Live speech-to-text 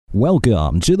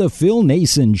Welcome to the Phil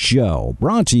Nason Show,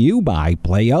 brought to you by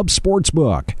PlayUp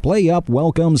Sportsbook. PlayUp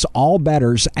welcomes all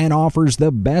bettors and offers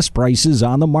the best prices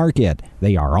on the market.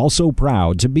 They are also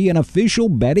proud to be an official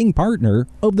betting partner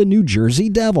of the New Jersey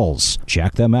Devils.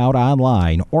 Check them out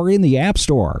online or in the App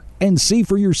Store and see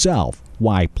for yourself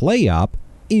why PlayUp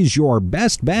is your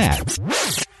best bet.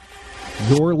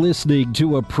 You're listening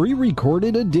to a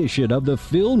pre-recorded edition of The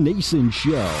Phil Nason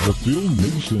Show. The Phil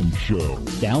Nason Show.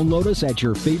 Download us at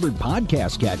your favorite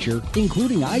podcast catcher,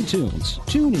 including iTunes,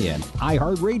 TuneIn,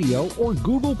 iHeartRadio, or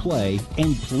Google Play,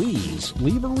 and please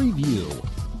leave a review.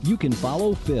 You can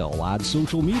follow Phil on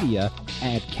social media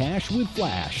at Cash with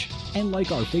Flash and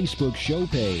like our Facebook show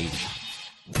page.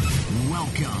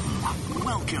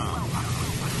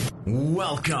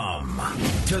 Welcome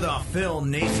to the Phil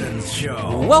Nason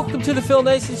Show. Welcome to the Phil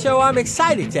Nason Show. I'm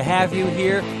excited to have you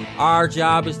here. Our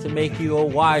job is to make you a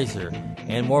wiser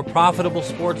and more profitable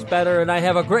sports bettor, and I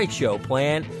have a great show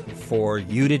planned for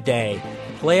you today.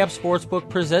 PlayUp Sportsbook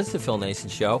presents the Phil Nason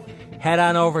Show. Head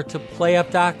on over to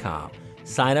playup.com,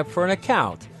 sign up for an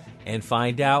account, and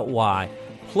find out why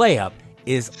PlayUp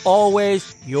is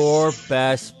always your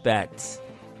best bet.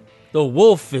 The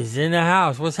Wolf is in the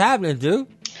house. What's happening, dude?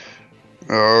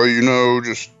 Oh,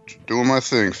 just doing my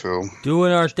thing, Phil.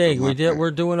 Doing our thing.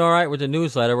 We're doing all right with the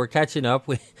newsletter. We're catching up.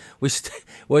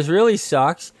 What really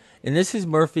sucks, and this is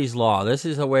Murphy's Law. This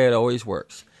is the way it always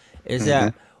works, is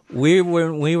that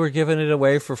when we were giving it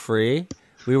away for free,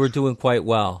 we were doing quite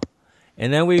well.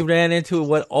 And then we ran into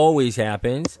what always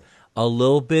happens, a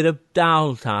little bit of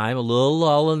downtime, a little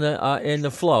lull in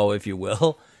the flow, if you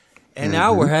will. And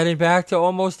now we're heading back to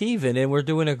almost even, and we're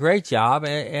doing a great job,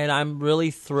 and I'm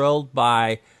really thrilled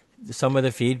by some of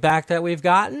the feedback that we've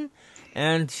gotten.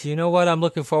 And you know what? I'm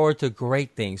looking forward to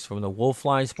great things from the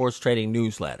Wolfline Sports Trading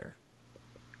newsletter.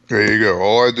 There you go.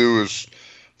 All I do is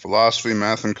philosophy,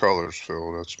 math, and colors,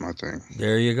 Phil. That's my thing.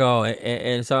 There you go.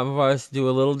 And some of us do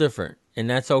a little different, and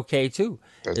that's okay, too.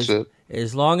 That's it.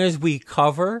 As long as we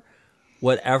cover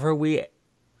whatever we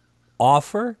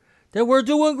offer, then we're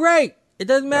doing great. It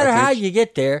doesn't matter how you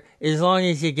get there, as long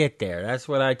as you get there. That's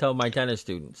what I tell my tennis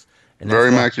students. And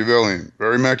very Machiavellian.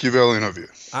 Very Machiavellian of you.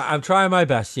 I'm trying my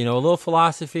best. You know, a little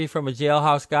philosophy from a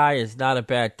jailhouse guy is not a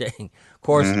bad thing. Of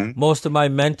course, most of my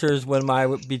mentors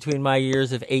between my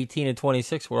years of 18 and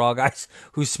 26 were all guys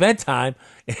who spent time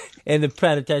in the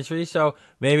penitentiary. So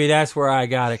maybe that's where I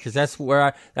got it, because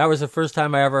that was the first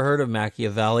time I ever heard of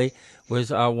Machiavelli.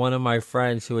 Was one of my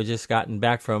friends who had just gotten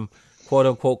back from quote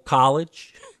unquote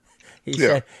college.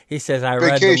 He says, I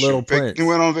read The Little Prince. He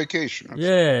went on vacation.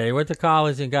 Yeah, he went to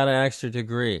college and got an extra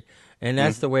degree. And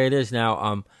that's the way it is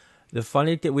now. The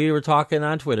funny thing, we were talking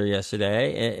on Twitter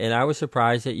yesterday, and I was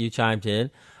surprised that you chimed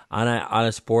in on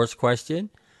a sports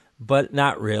question, but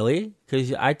not really,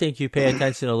 because I think you pay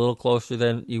attention a little closer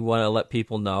than you want to let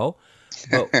people know.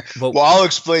 But well, I'll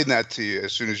explain that to you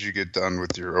as soon as you get done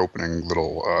with your opening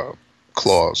little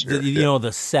clause here.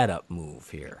 The setup move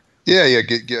here. Yeah.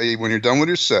 When you're done with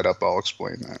your setup, I'll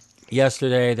explain that.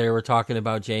 Yesterday, they were talking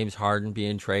about James Harden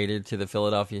being traded to the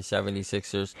Philadelphia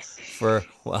 76ers for,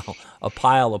 a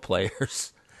pile of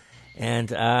players. And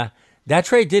that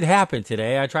trade did happen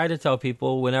today. I try to tell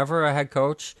people whenever a head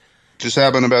coach... Just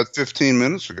happened about 15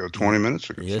 minutes ago, 20 minutes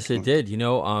ago. Yes, it did.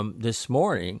 This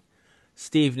morning,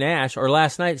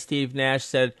 last night, Steve Nash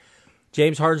said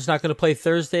James Harden's not going to play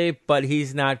Thursday, but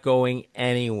he's not going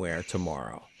anywhere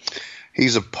tomorrow.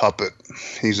 He's a puppet.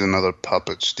 He's another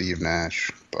puppet, Steve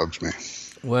Nash. Bugs me.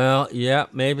 Well, yeah,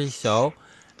 maybe so.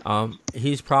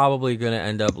 He's probably going to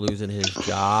end up losing his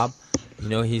job.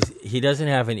 He doesn't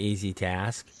have an easy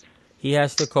task. He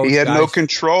has to coach. He had guys. No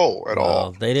control at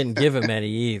all. They didn't give him any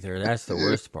either. That's the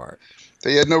worst part.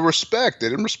 They had no respect. They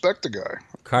didn't respect the guy.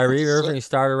 Kyrie Irving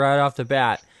started right off the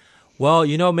bat. Well,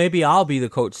 maybe I'll be the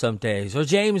coach some days, or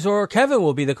James or Kevin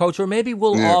will be the coach, or maybe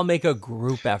we'll all make a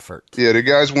group effort. Yeah, the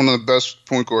guy's one of the best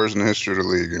point guards in the history of the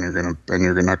league, and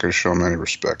you're not going to show him any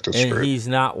respect. That's great. He's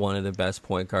not one of the best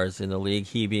point guards in the league.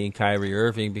 He being Kyrie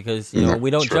Irving, because we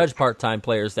don't judge part-time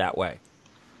players that way.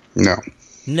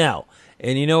 No.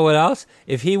 And you know what else?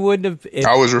 If he wouldn't have...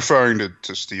 I was referring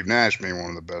to Steve Nash being one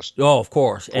of the best. Oh, of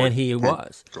course, and he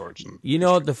was. Guards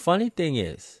the funny thing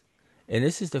is, and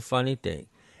this is the funny thing,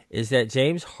 is that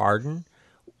James Harden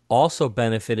also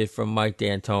benefited from Mike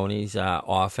D'Antoni's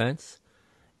offense.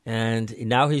 And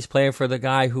now he's playing for the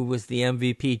guy who was the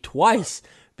MVP twice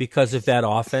because of that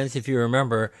offense. If you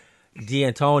remember,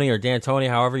 D'Antoni,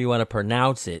 however you want to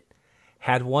pronounce it,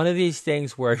 had one of these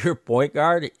things where your point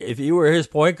guard, if you were his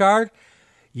point guard,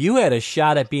 you had a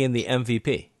shot at being the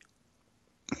MVP.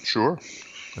 Sure.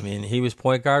 I mean, he was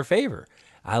point guard favor.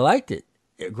 I liked it.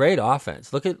 great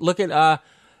offense. Look at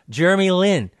Jeremy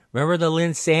Lin. Remember the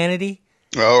Lin Sanity?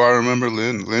 Oh, I remember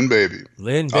Lynn baby.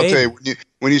 Lin I'll tell baby. you,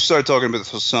 when you start talking about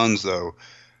the Suns, though,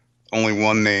 only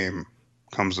one name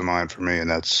comes to mind for me, and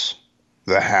that's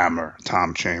the Hammer,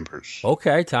 Tom Chambers.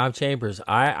 Okay, Tom Chambers.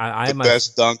 The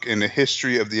best dunk in the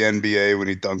history of the NBA when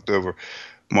he dunked over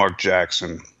Mark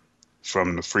Jackson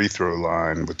from the free throw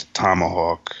line with the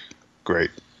tomahawk. Great.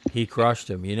 He crushed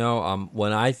him.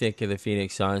 When I think of the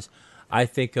Phoenix Suns, I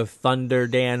think of Thunder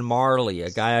Dan Marley, a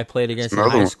guy I played against in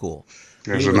high school.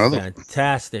 There's he was another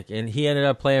fantastic, and he ended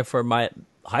up playing for my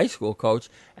high school coach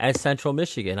at Central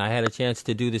Michigan. I had a chance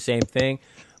to do the same thing,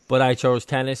 but I chose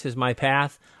tennis as my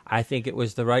path. I think it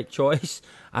was the right choice.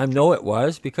 I know it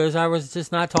was because I was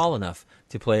just not tall enough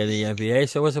to play in the NBA.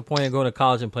 So what's the point of going to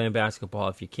college and playing basketball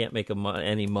if you can't make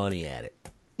any money at it?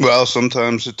 Well,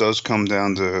 sometimes it does come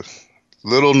down to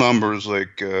little numbers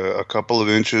like a couple of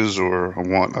inches or a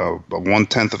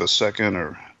 1/10 of a second,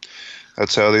 or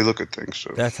that's how they look at things.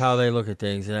 So that's how they look at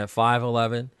things. And at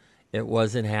 5'11", it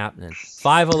wasn't happening.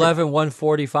 5'11",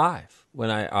 145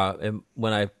 when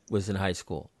I was in high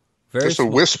school. Just a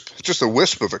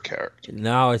wisp of a character.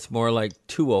 Now it's more like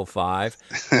 205.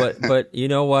 But you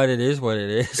know what? It is what it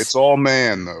is. It's all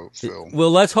man, though, Phil.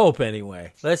 Well, let's hope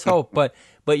anyway. Let's hope. But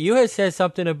you had said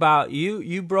something about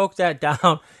you broke that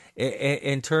down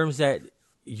in terms that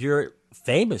you're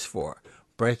famous for,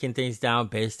 breaking things down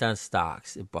based on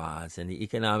stocks and bonds and the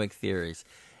economic theories.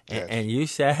 Yes. And you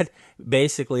said,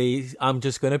 basically, I'm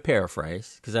just going to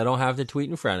paraphrase because I don't have the tweet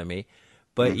in front of me,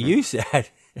 but you said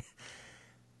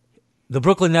the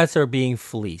Brooklyn Nets are being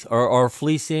fleeced or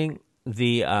fleecing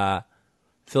the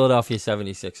Philadelphia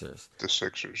 76ers. The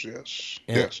Sixers, yes.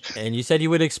 Yes. And you said you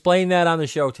would explain that on the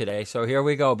show today. So here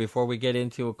we go before we get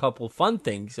into a couple fun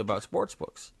things about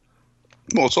sportsbooks.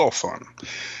 Well, it's all fun.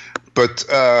 But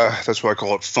that's why I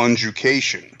call it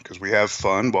funjucation, because we have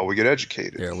fun while we get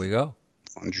educated. There we go.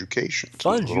 Funjucation.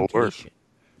 Funjucation.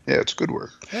 Yeah, it's a good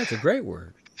word. Yeah, it's a great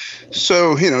word.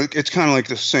 So, it's kind of like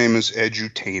the same as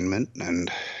edutainment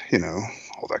and,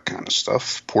 all that kind of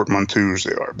stuff. Portmanteaus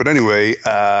they are. But anyway,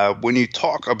 when you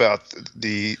talk about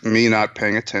me not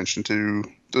paying attention to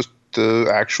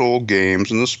the actual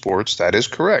games and the sports, that is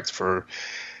correct for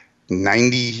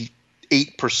 98%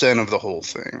 of the whole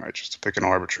thing, right? Just to pick an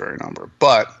arbitrary number.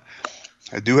 But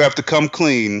I do have to come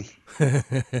clean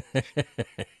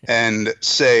and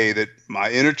say that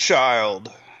my inner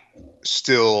child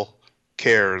still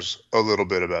cares a little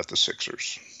bit about the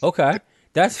Sixers. Okay,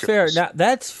 that's fair. Now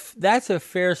that's a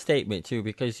fair statement too,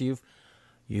 because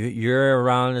you're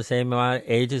around the same amount of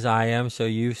age as I am, so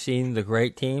you've seen the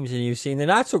great teams and you've seen the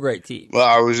not so great teams. Well,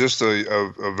 I was just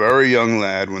a very young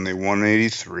lad when they won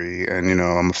 '83, and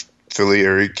I'm a Philly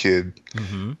area kid.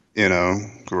 Mm-hmm.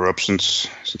 Grew up since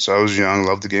I was young.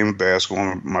 Loved the game of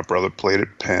basketball. My brother played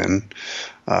at Penn.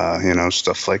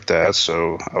 Stuff like that.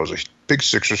 So I was a big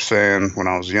Sixers fan when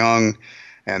I was young,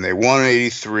 and they won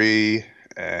 '83.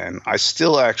 And I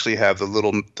still actually have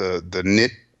the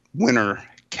knit winter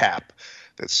cap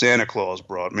that Santa Claus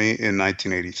brought me in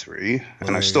 1983,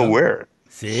 and I still wear it.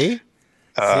 See,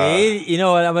 you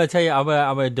know what? I'm going to tell you. I'm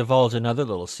going to divulge another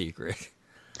little secret.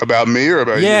 About me or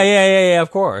about you? Yeah, of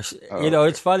course. Oh,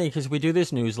 It's funny because we do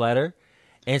this newsletter,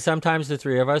 and sometimes the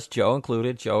three of us, Joe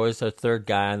included, Joe is the third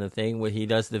guy on the thing, when he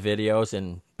does the videos,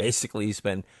 and basically he's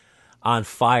been on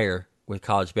fire with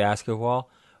college basketball.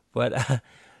 But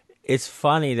it's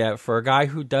funny that for a guy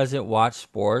who doesn't watch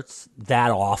sports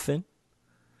that often,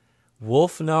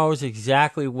 Wolf knows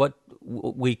exactly what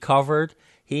we covered.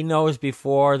 He knows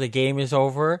before the game is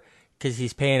over because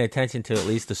he's paying attention to at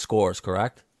least the scores,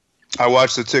 correct? I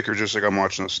watch the ticker just like I'm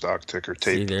watching the stock ticker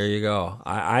tape. See, there you go.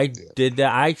 I did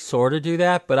that. I sort of do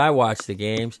that, but I watch the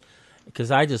games because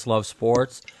I just love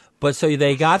sports. But so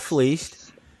they got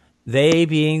fleeced. They,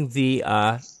 being the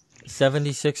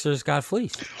 76ers, got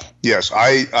fleeced. Yes,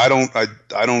 I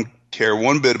don't care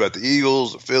one bit about the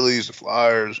Eagles, the Phillies, the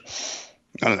Flyers,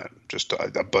 none of that.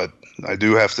 But I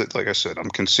do have to, like I said, I'm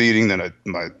conceding that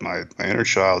my inner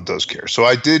child does care. So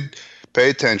I did pay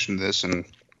attention to this, and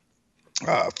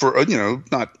for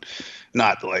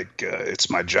not like it's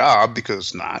my job,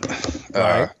 because not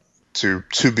Right. to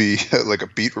be like a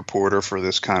beat reporter for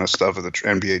this kind of stuff at the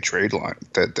NBA trade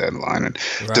deadline and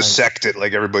Right. dissect it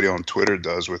like everybody on Twitter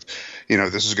does with,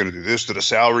 this is going to do this to the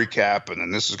salary cap, and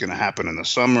then this is going to happen in the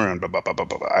summer, and blah, blah, blah, blah,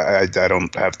 blah. I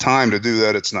don't have time to do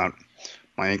that. It's not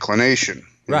my inclination.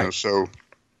 Right. So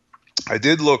I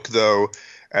did look, though,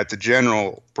 at the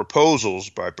general proposals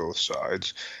by both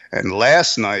sides. And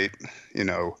last night,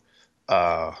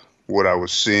 what I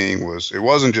was seeing was it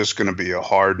wasn't just going to be a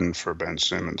Harden for Ben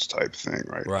Simmons type thing,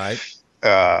 right? Right.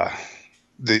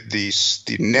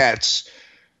 the Nets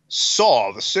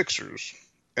saw the Sixers,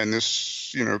 and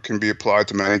this, can be applied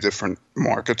to many different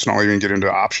markets, and I'll even get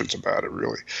into options about it,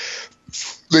 really.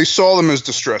 They saw them as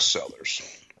distressed sellers,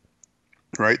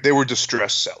 right? They were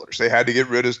distressed sellers. They had to get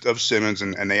rid of Simmons,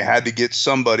 and they had to get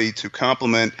somebody to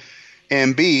complement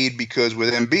Embiid, because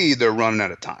with Embiid, they're running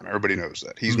out of time. Everybody knows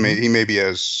that. He maybe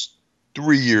has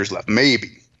 3 years left,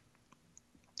 maybe.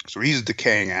 So he's a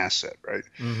decaying asset, right?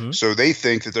 Mm-hmm. So they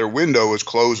think that their window is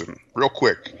closing real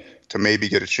quick to maybe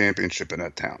get a championship in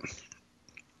that town,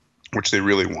 which they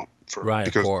really want. Right,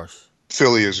 because of course.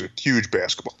 Philly is a huge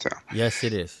basketball town. Yes,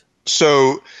 it is.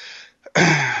 So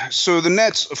the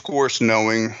Nets, of course,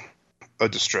 knowing a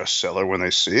distressed seller when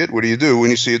they see it, what do you do when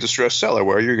you see a distressed seller?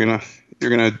 Well, you're gonna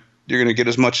get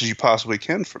as much as you possibly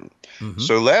can from it. Mm-hmm.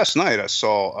 So last night I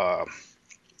saw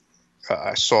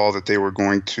that they were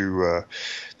going to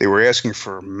they were asking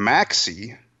for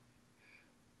Maxey,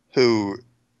 who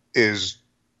is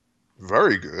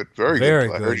very good, very good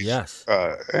player. Yes.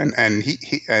 And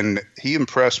he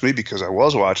impressed me because I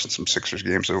was watching some Sixers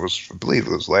games. I believe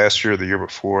it was last year or the year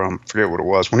before. I forget what it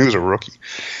was, when he was a rookie.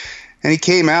 And he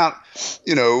came out,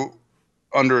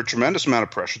 under a tremendous amount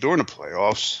of pressure during the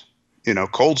playoffs,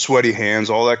 cold, sweaty hands,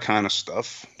 all that kind of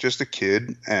stuff. Just a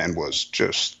kid, and was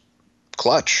just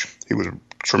clutch. He was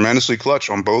tremendously clutch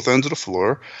on both ends of the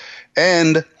floor.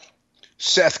 And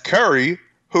Seth Curry,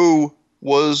 who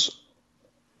was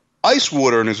ice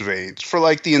water in his veins for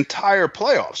like the entire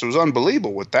playoffs. It was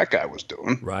unbelievable what that guy was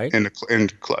doing in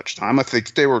clutch time. I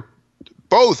think they were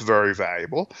both very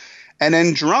valuable. And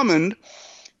then Drummond,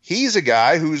 he's a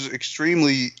guy who's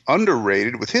extremely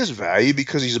underrated with his value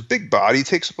because he's a big body, he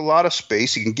takes up a lot of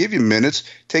space, he can give you minutes,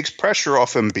 takes pressure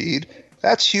off Embiid.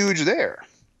 That's huge there,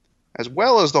 as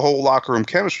well as the whole locker room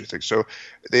chemistry thing. So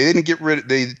they didn't get rid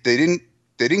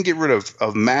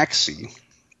of Maxey.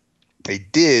 They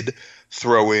did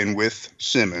throw in with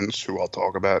Simmons, who I'll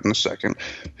talk about in a second,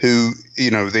 who,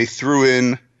 they threw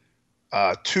in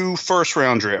 2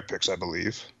 first-round draft picks, I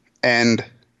believe, and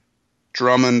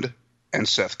Drummond and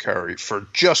Seth Curry for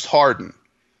just Harden,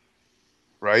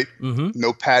 right? Mm-hmm.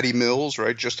 No Patty Mills,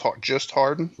 right? Just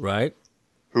Harden. Right.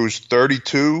 Who's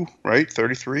 32, right?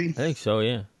 33? I think so,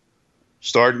 yeah.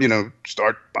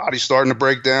 Body's starting to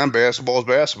break down. Basketball's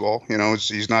basketball.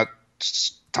 He's not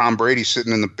Tom Brady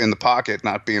sitting in the pocket,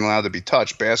 not being allowed to be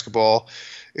touched. Basketball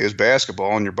is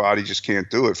basketball, and your body just can't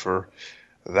do it for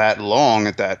that long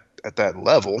at that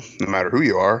level, no matter who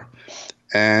you are.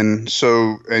 And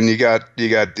so, and you got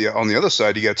on the other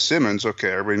side, you got Simmons.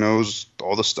 Okay, everybody knows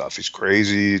all the stuff. He's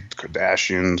crazy,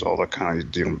 Kardashians, all that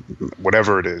kind of,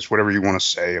 whatever it is, whatever you want to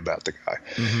say about the guy.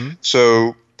 Mm-hmm.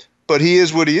 So, but he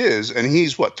is what he is, and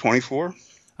he's what, 24?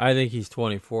 I think he's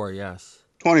 24. Yes.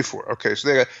 24. Okay, so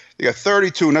they got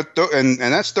 32, and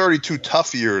that's 32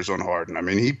 tough years on Harden. I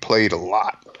mean, he played a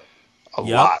lot. A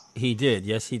lot. He did.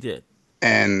 Yes, he did.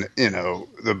 And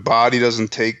the body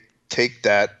doesn't take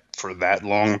that for that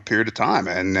long period of time.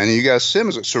 And then you got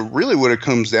Simmons. So really, what it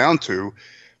comes down to,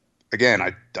 again,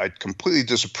 I completely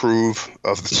disapprove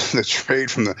of the trade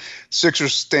from the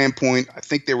Sixers standpoint. I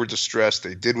think they were distressed.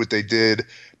 They did what they did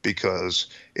because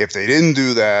if they didn't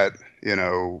do that, they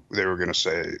were going to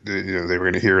say, they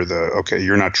were going to hear okay,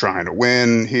 you're not trying to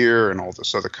win here and all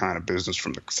this other kind of business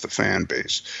from the fan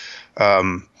base.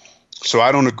 So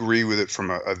I don't agree with it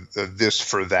from a this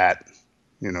for that,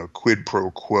 quid pro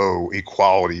quo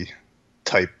equality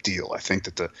type deal. I think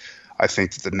that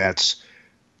the Nets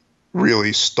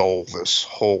really stole this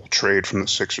whole trade from the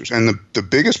Sixers. And the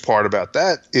biggest part about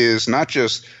that is not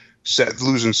just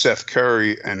losing Seth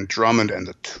Curry and Drummond and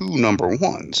the 2 number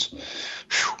ones.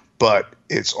 But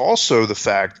it's also the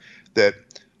fact that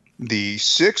the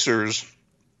Sixers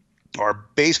are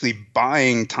basically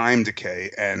buying time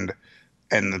decay, and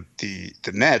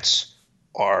the Nets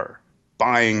are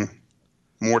buying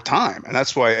more time. And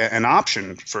that's why an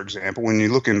option, for example, when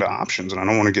you look into options, and I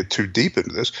don't want to get too deep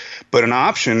into this, but an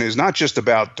option is not just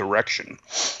about direction.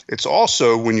 It's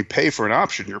also, when you pay for an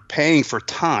option, you're paying for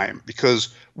time, because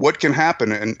what can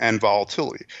happen and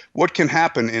volatility? What can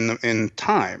happen in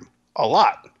time? A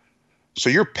lot. So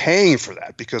you're paying for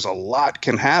that because a lot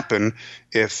can happen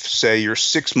if, say, you're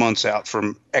 6 months out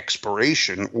from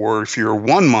expiration, or if you're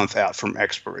 1 month out from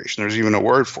expiration. There's even a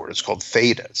word for it. It's called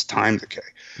theta. It's time decay.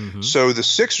 Mm-hmm. So the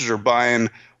Sixers are buying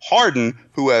Harden,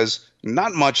 who has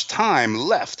not much time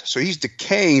left. So he's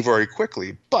decaying very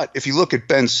quickly. But if you look at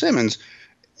Ben Simmons,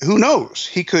 who knows?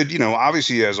 He could,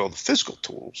 obviously he has all the physical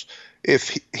tools.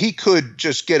 If he could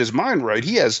just get his mind right,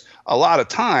 he has a lot of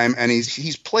time, and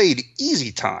he's played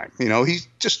easy time. He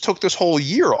just took this whole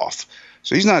year off.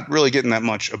 So he's not really getting that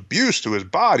much abuse to his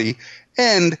body.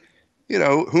 And,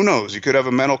 who knows? You could have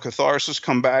a mental catharsis,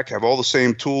 come back, have all the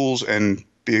same tools, and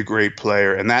be a great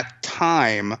player. And that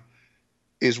time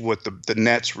is what the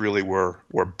Nets really were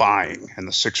buying, and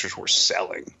the Sixers were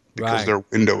selling because their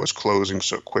window was closing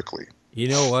so quickly. You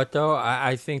know what, though?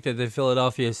 I think that the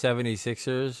Philadelphia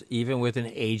 76ers, even with an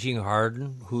aging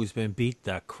Harden who's been beat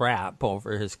the crap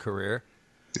over his career,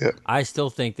 I still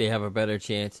think they have a better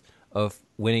chance of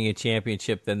winning a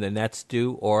championship than the Nets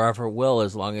do or ever will.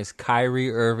 As long as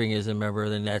Kyrie Irving is a member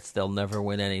of the Nets, they'll never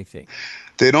win anything.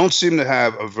 They don't seem to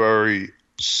have a very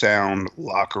sound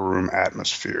locker room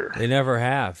atmosphere. They never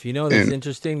have. That's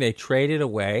interesting. They traded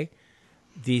away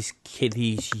these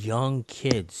young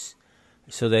kids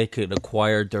so they could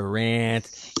acquire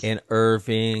Durant and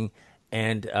Irving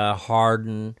and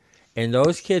Harden. And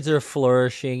those kids are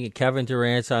flourishing. Kevin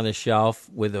Durant's on the shelf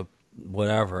with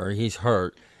he's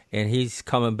hurt. And he's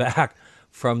coming back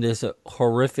from this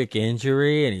horrific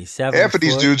injury, and he's 7 Half of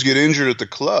these dudes get injured at the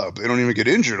club. They don't even get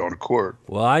injured on the court.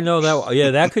 Well, I know that.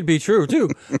 Yeah, that could be true, too.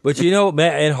 But,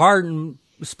 and Harden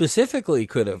specifically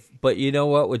could have. But you know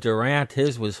what? With Durant,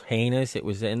 his was heinous. It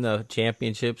was in the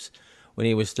championships when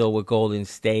he was still with Golden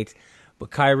State.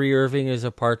 But Kyrie Irving is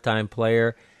a part-time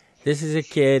player. This is a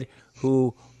kid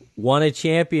who won a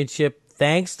championship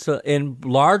thanks to, in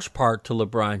large part, to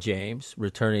LeBron James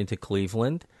returning to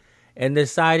Cleveland, and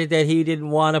decided that he didn't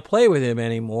want to play with him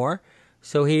anymore.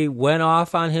 So he went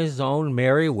off on his own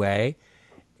merry way,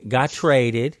 got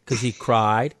traded because he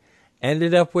cried,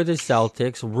 ended up with the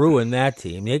Celtics, ruined that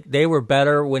team. They were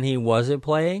better when he wasn't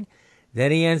playing.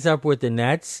 Then he ends up with the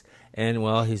Nets, and,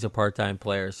 well, he's a part-time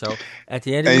player. So at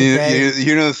the end of the day...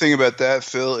 the thing about that,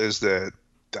 Phil, is that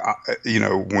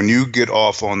when you get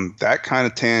off on that kind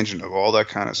of tangent of all that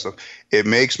kind of stuff, it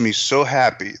makes me so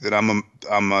happy that I'm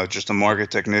just a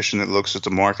market technician that looks at the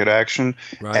market action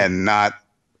and not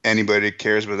anybody that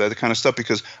cares about that kind of stuff,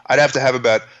 because I'd have to have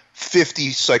about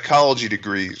 50 psychology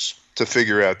degrees to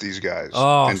figure out these guys.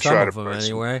 Oh, and some of them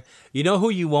anyway. You know who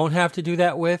you won't have to do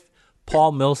that with?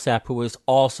 Paul Millsap, who was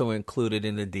also included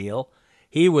in the deal.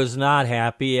 He was not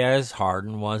happy, as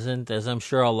Harden wasn't, as I'm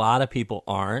sure a lot of people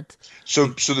aren't. So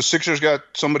the Sixers got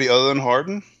somebody other than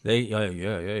Harden?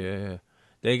 Yeah.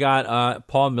 They got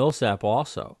Paul Millsap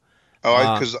also.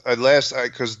 Oh,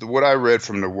 because what I read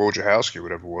from the Wojciechowski,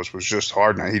 whatever it was just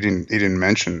Harden. He didn't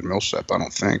mention Millsap, I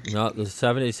don't think. No, the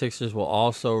 76ers will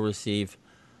also receive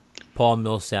Paul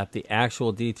Millsap. The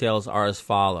actual details are as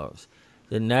follows.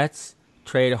 The Nets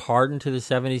trade Harden to the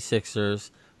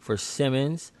 76ers for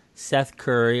Simmons, Seth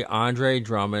Curry, Andre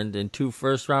Drummond, and 2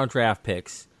 first-round draft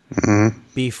picks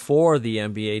before the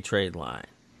NBA trade line.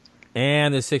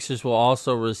 And the Sixers will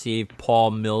also receive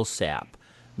Paul Millsap.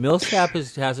 Millsap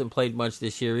hasn't played much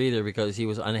this year either because he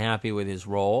was unhappy with his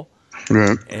role.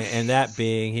 Right. And that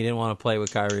being he didn't want to play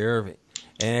with Kyrie Irving.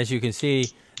 And as you can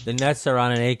see, the Nets are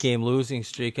on an 8-game losing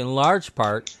streak in large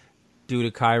part due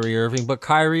to Kyrie Irving. But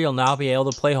Kyrie will now be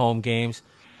able to play home games.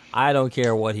 I don't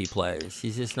care what he plays.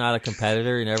 He's just not a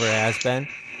competitor. He never has been.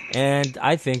 And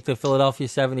I think the Philadelphia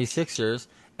 76ers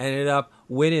ended up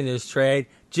winning this trade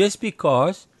just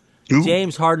because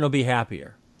James Harden will be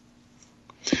happier.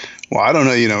 Well, I don't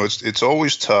know. It's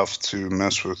always tough to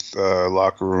mess with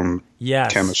locker room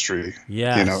chemistry.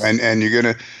 Yes. And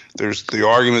you're there's the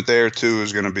argument there too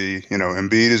is gonna be,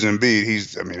 Embiid is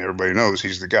Embiid. Everybody knows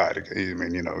he's the guy.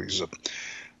 He's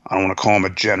I don't want to call him a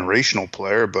generational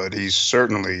player, but he's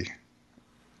certainly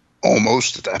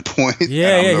almost at that point.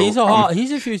 Yeah.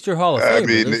 He's a future Hall of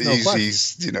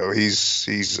Famer.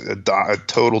 He's a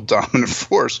total dominant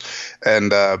force,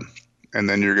 and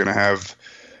then you're gonna have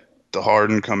the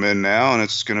Harden come in now, and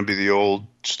it's going to be the old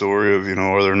story of,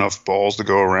 are there enough balls to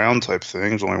go around type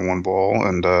thing. There's only one ball,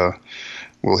 and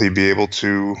will he be able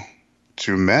to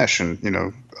mesh?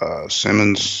 And,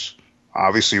 Simmons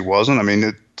obviously wasn't.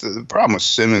 The problem with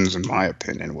Simmons, in my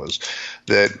opinion, was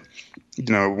that,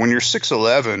 when you're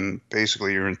 6'11",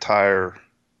 basically your entire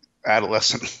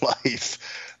adolescent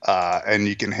life, and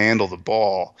you can handle the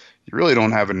ball, you really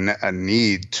don't have a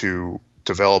need to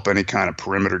develop any kind of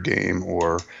perimeter game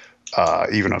or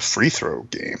even a free throw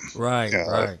game.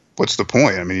 Right. What's the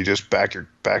point? You just back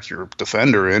your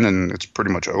defender in, and it's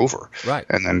pretty much over. Right.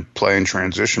 And then play in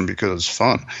transition because it's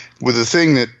fun. With the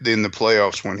thing that in the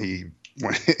playoffs when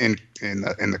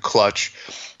in the clutch,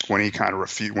 when he kind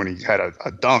of when he had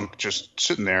a dunk just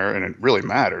sitting there and it really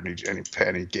mattered,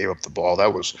 and he gave up the ball.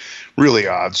 That was really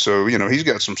odd. So he's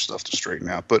got some stuff to straighten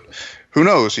out, but who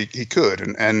knows? He could.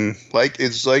 And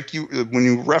it's like you when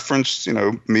you referenced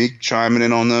me chiming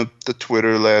in on the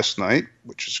Twitter last night,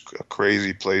 which is a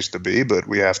crazy place to be, but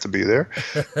we have to be there,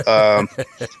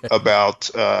 about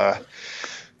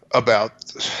about,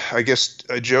 I guess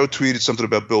Joe tweeted something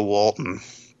about Bill Walton,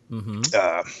 and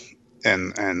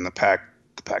the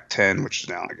Pac-10, which is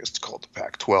now I guess it's called the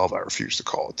Pac-12. I refuse to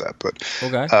call it that, but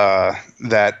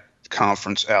that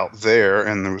conference out there,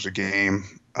 and there was a game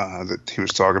that he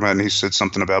was talking about, and he said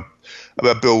something about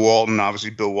Bill Walton. Obviously,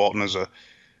 Bill Walton is a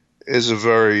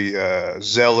very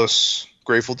zealous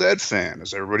Grateful Dead fan,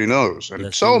 as everybody knows,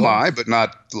 and so am I, but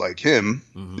not like him.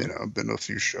 You know, I've been to a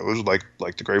few shows like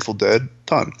the Grateful Dead,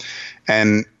 ton,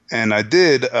 and I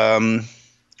did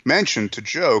mention to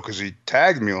Joe, because he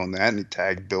tagged me on that, and he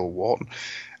tagged Bill Walton.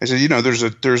 I said, you know, there's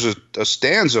a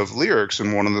stanza of lyrics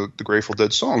in one of the Grateful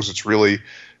Dead songs that's really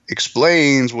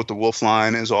explains what the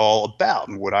Wolfline is all about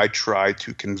and what I try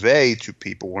to convey to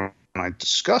people when I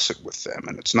discuss it with them.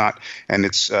 And it's not, and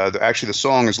it's actually the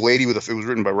song is "Lady with a." It was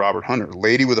written by Robert Hunter.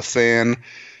 "Lady with a Fan,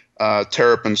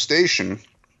 Terrapin Station,"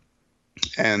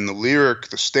 and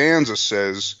the stanza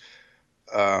says,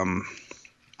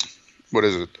 what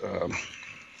is it?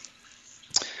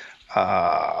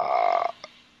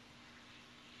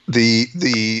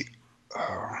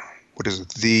 What is it?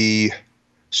 The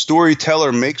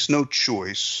storyteller makes no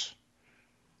choice.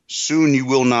 Soon you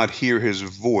will not hear his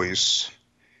voice.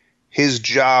 His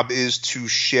job is to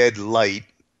shed light,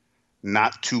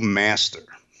 not to master.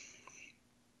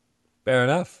 Fair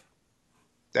enough.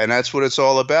 And that's what it's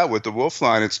all about with the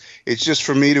Wolfline. It's just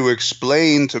for me to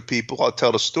explain to people. I'll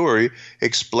tell the story,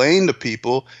 explain to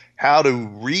people how to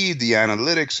read the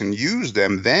analytics and use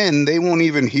them. Then they won't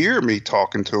even hear me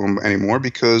talking to them anymore,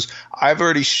 because I've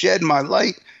already shed my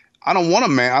light. I don't want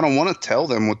to tell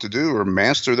them what to do or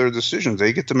master their decisions.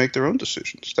 They get to make their own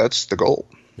decisions. That's the goal.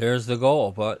 There's the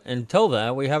goal. But until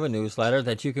then, we have a newsletter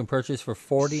that you can purchase for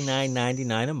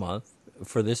 $49.99 a month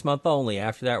for this month only.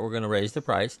 After that, we're going to raise the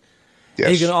price. Yes.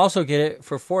 And you can also get it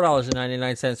for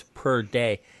 $4.99 per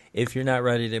day if you're not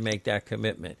ready to make that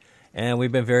commitment. And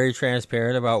we've been very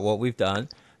transparent about what we've done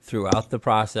throughout the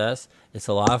process. It's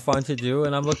a lot of fun to do,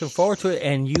 and I'm looking forward to it,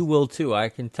 and you will too. I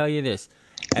can tell you this.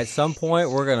 At some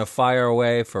point, we're going to fire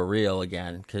away for real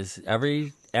again, because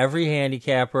every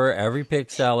handicapper, every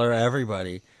pick seller,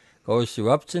 everybody goes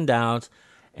through ups and downs.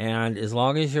 And as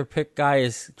long as your pick guy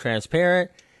is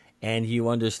transparent and you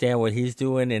understand what he's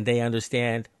doing and they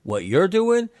understand what you're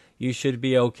doing, you should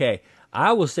be okay.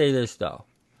 I will say this, though.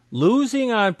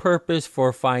 Losing on purpose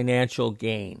for financial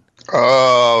gain.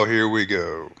 Oh, here we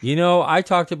go. You know, I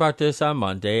talked about this on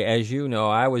Monday. As you know,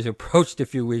 I was approached a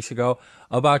few weeks ago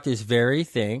about this very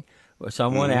thing.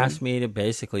 Someone asked me to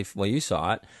basically, well, you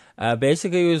saw it,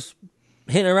 basically was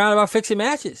hitting around about fixing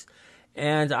matches.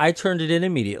 And I turned it in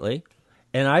immediately.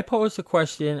 And I posed a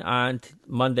question on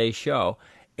Monday's show.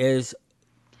 Is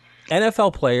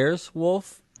NFL players,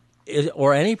 Wolf,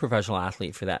 or any professional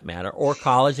athlete for that matter, or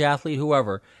college athlete,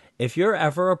 whoever, if you're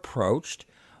ever approached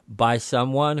by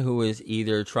someone who is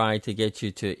either trying to get you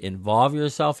to involve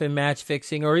yourself in match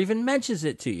fixing or even mentions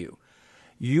it to you,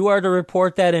 you are to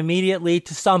report that immediately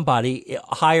to somebody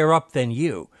higher up than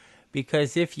you.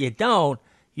 Because if you don't,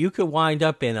 you could wind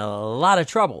up in a lot of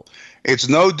trouble. It's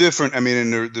no different. I mean,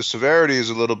 and the severity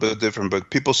is a little bit different, but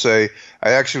people say,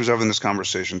 I actually was having this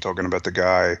conversation talking about the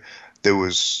guy that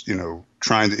was, you know,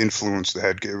 trying to influence the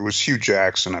head. It was Hugh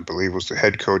Jackson, I believe, was the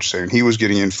head coach, saying he was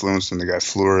getting influenced, and the guy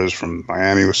Flores from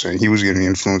Miami was saying he was getting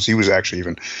influenced. He was actually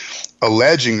even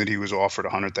alleging that he was offered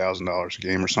 $100,000 a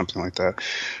game or something like that.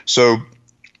 So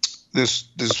this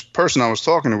person I was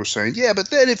talking to was saying, yeah, but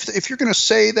then if you're going to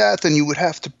say that, then you would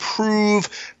have to prove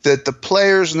that the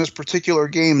players in this particular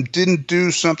game didn't do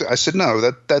something. I said,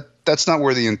 no, that's not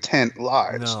where the intent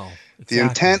lies. No. Exactly. The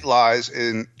intent lies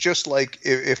in, just like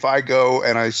if I go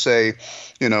and I say,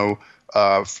 you know,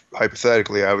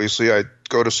 hypothetically, obviously, I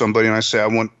go to somebody and I say, I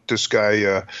want this guy,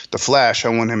 the Flash, I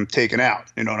want him taken out.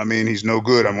 You know what I mean? He's no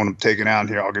good. I want him taken out.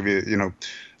 Here, I'll give you, you know,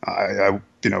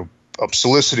 I'm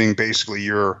soliciting basically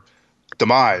your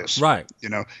demise. Right. You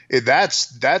know, that's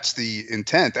the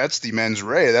intent. That's the mens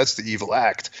rea. That's the evil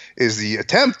act, is the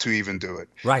attempt to even do it.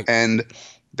 Right. And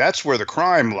that's where the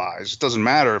crime lies. It doesn't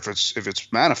matter if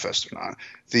it's manifest or not.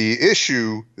 The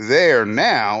issue there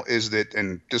now is that,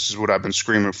 and this is what I've been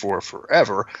screaming for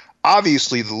forever,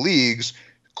 obviously the leagues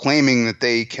claiming that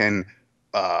they can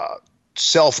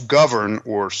self-govern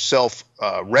or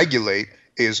self-regulate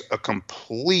is a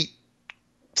complete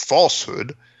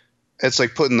falsehood. It's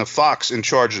like putting the fox in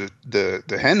charge of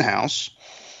the hen house.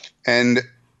 And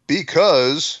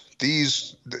because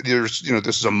this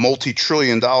is a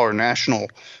multi-trillion-dollar national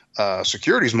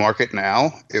securities market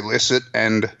now, illicit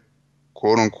and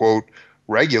quote-unquote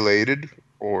regulated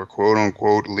or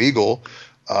quote-unquote legal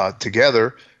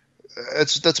together,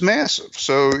 that's massive.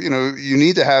 So, you know, you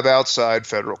need to have outside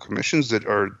federal commissions that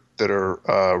are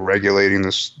regulating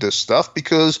this stuff,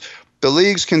 because the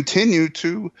leagues continue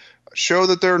to show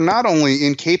that they're not only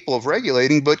incapable of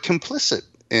regulating but complicit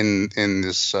in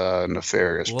this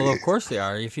nefarious Well, behavior. of course they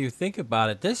are. If you think about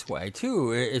it this way,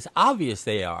 too, it's obvious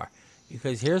they are.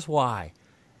 Because here's why.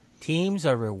 Teams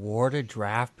are rewarded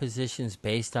draft positions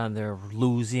based on their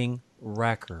losing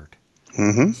record.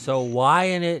 Mm-hmm. So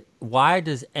why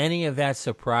does any of that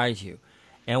surprise you?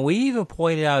 And we even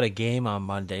pointed out a game on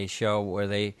Monday's show where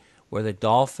the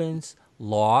Dolphins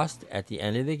lost at the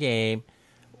end of the game,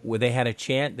 where they had a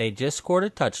chance. They just scored a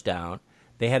touchdown.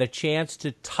 They had a chance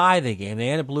to tie the game. They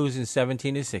ended up losing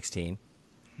 17-16.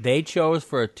 They chose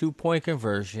for a 2-point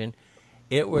conversion.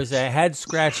 It was a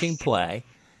head-scratching play.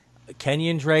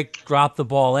 Kenyon Drake dropped the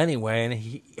ball anyway,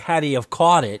 and had he have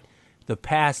caught it, the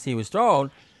pass he was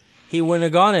thrown, he wouldn't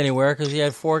have gone anywhere because he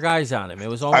had 4 guys on him. It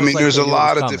was almost like there's they a knew it was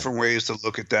lot of coming. different ways to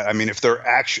look at that. I mean,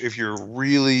 if you're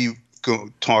really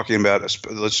talking about,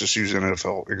 let's just use an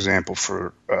NFL example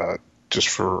for just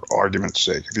for argument's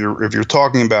sake. If you're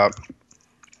talking about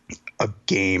a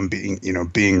game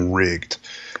being rigged,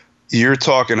 you're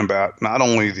talking about not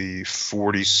only the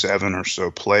 47 or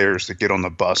so players that get on the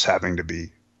bus having to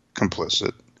be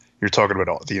complicit. You're talking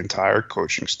about the entire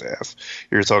coaching staff.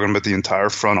 You're talking about the entire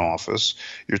front office.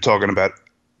 You're talking about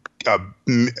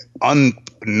an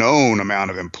unknown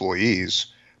amount of employees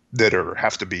that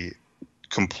have to be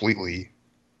completely,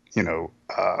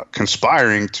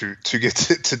 conspiring to get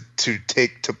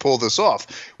to pull this off,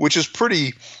 which is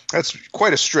that's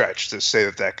quite a stretch to say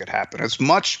that could happen. It's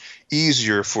much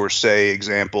easier for, say,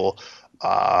 example,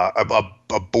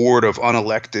 a board of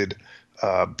unelected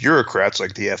bureaucrats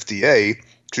like the FDA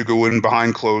to go in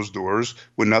behind closed doors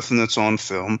with nothing that's on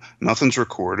film, nothing's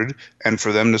recorded, and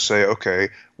for them to say, okay,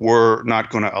 we're not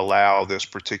going to allow this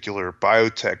particular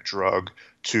biotech drug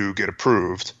to get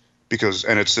approved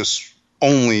and it's this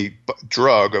only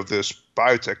drug of this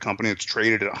biotech company. It's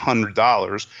traded at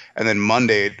 $100, and then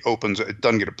Monday it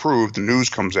doesn't get approved, the news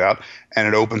comes out, and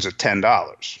it opens at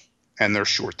 $10, and they're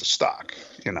short the stock.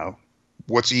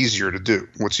 What's easier to do?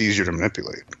 What's easier to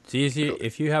manipulate? It's easy.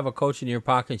 If you have a coach in your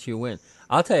pocket, you win.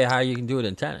 I'll tell you how you can do it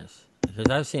in tennis, because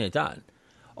I've seen it done.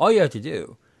 All you have to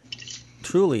do,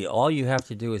 truly,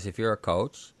 is if you're a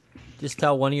coach, just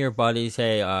tell one of your buddies,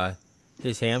 hey,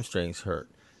 his hamstring's hurt.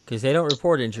 Because they don't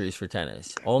report injuries for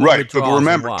tennis. Only right, but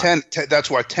remember, that's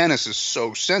why tennis is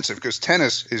so sensitive, because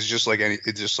tennis is just like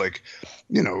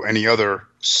any other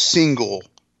single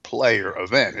player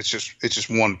event. It's just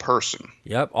one person.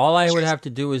 Yep. All I would have to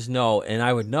do is know, and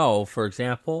I would know, for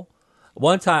example,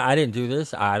 one time, I didn't do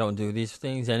this. I don't do these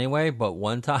things anyway, but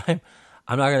one time,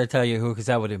 I'm not going to tell you who because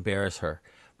that would embarrass her.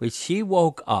 But she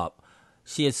woke up.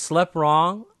 She had slept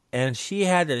wrong, and she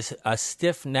had a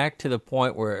stiff neck to the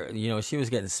point where, she was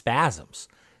getting spasms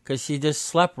because she just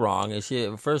slept wrong.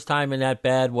 And first time in that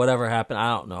bed, whatever happened,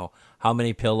 I don't know how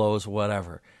many pillows,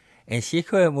 whatever. And she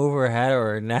couldn't move her head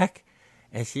or her neck,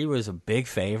 and she was a big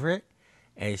favorite,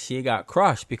 and she got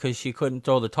crushed because she couldn't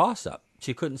throw the toss up.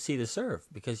 She couldn't see the serve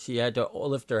because she had to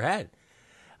lift her head.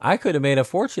 I could have made a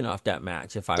fortune off that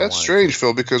match if I wanted. That's strange,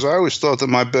 Phil, because I always thought that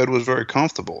my bed was very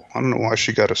comfortable. I don't know why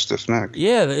she got a stiff neck.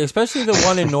 Yeah, especially the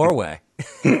one in Norway.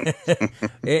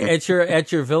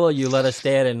 At your villa, you let us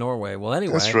stay at in Norway. Well,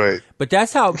 anyway, that's right. But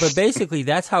basically,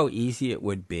 that's how easy it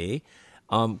would be.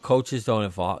 Coaches don't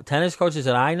involve tennis coaches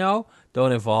that I know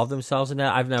don't involve themselves in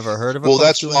that. I've never heard of a coach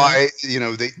that's doing why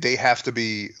that. They have to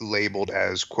be labeled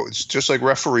as quotes, just like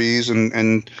referees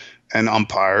and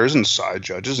umpires and side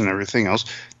judges and everything else.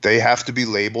 They have to be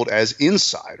labeled as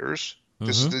insiders. Mm-hmm.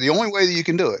 This is the only way that you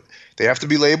can do it. They have to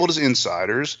be labeled as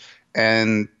insiders,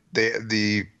 and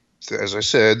as I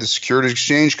said, the Securities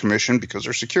Exchange Commission, because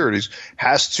they're securities,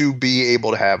 has to be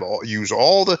able to use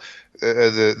all the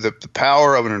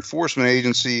power of an enforcement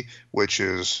agency, which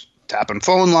is tapping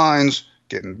phone lines,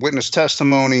 getting witness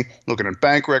testimony, looking at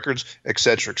bank records, et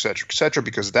cetera,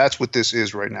 because that's what this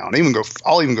is right now. And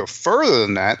I'll even go further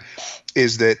than that,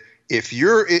 is that if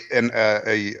you're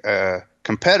a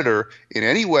competitor in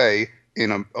any way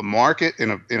in a market,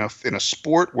 in a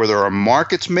sport where there are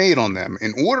markets made on them,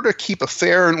 in order to keep a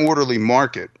fair and orderly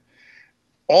market,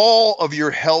 all of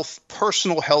your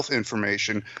personal health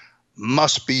information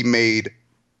must be made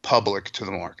public to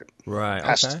the market. Right.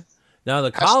 Okay. Now,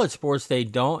 the college sports, they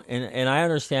don't, and I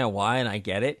understand why, and I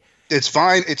get it. It's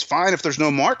fine. It's fine if there's no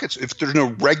markets, if there's no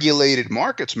regulated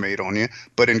markets made on you.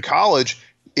 But in college,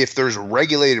 if there's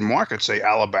regulated markets, say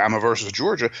Alabama versus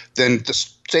Georgia, then the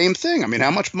same thing. I mean,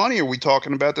 how much money are we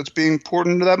talking about that's being poured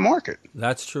into that market?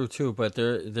 That's true, too. But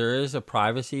there is a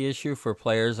privacy issue for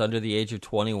players under the age of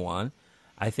 21.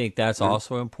 I think that's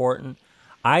also important.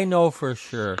 I know for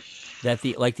sure that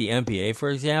the NBA, for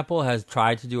example, has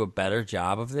tried to do a better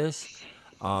job of this.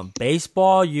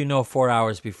 Baseball, 4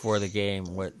 hours before the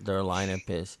game what their lineup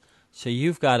is, so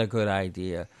you've got a good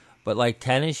idea. But like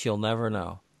tennis, you'll never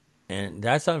know, and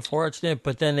that's unfortunate.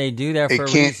 But then they do that for It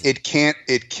a can't. reason.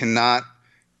 It cannot.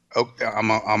 Okay,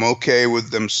 I'm okay with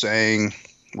them saying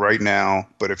right now,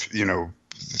 but if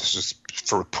this is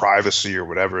for privacy or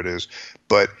whatever it is,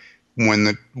 but when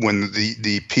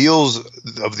the peels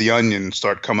of the onion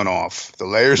start coming off, the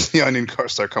layers of the onion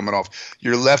start coming off,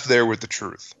 you're left there with the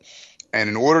truth. And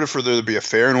in order for there to be a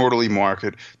fair and orderly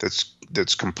market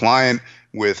that's compliant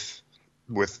with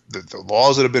the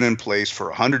laws that have been in place for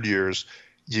 100 years,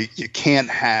 you can't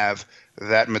have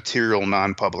that material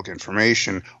non-public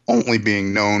information only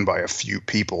being known by a few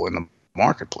people in the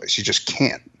marketplace. You just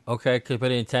can't. Okay,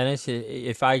 but in tennis,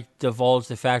 if I divulge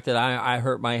the fact that I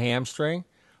hurt my hamstring,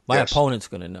 my Yes. opponent's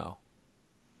going to know.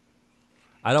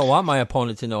 I don't want my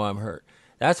opponent to know I'm hurt.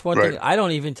 That's one Right. thing. I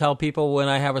don't even tell people when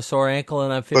I have a sore ankle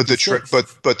and I'm 56.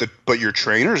 But your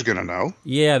trainer's going to know.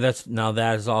 Yeah,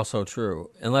 that is also true.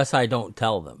 Unless I don't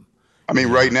tell them. I mean,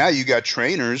 right now you got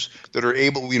trainers that are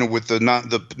able, with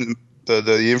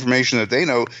the information that they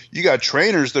know. You got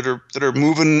trainers that are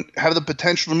have the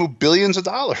potential to move billions of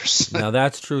dollars. Now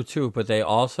that's true too, but they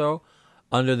also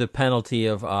under the penalty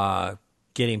of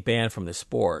getting banned from the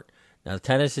sport. Now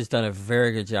tennis has done a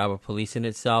very good job of policing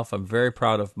itself. I'm very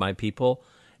proud of my people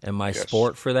and my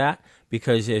sport for that,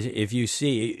 because if you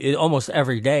see it, almost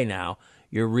every day now,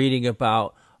 you're reading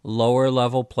about lower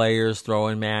level players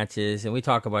throwing matches, and we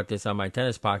talk about this on my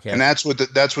tennis podcast. And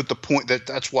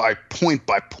that's why point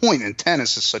by point in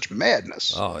tennis is such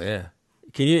madness. Oh yeah,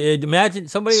 can you imagine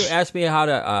somebody asked me how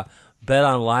to bet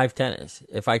on live tennis?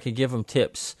 If I could give them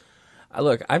tips.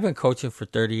 Look, I've been coaching for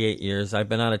 38 years. I've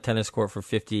been on a tennis court for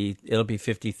 50. It'll be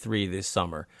 53 this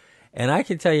summer, and I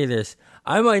can tell you this: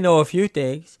 I might know a few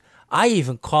things. I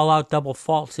even call out double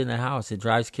faults in the house. It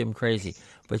drives Kim crazy.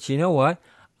 But you know what?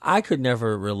 I could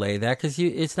never relay that because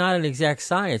it's not an exact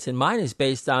science, and mine is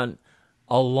based on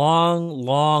a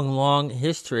long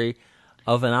history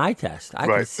of an eye test. I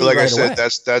can see like right I said,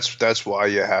 away. that's why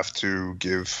you have to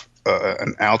give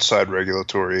an outside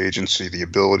regulatory agency the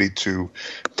ability to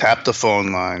tap the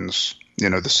phone lines.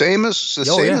 The same as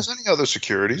any other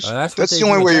securities. That's the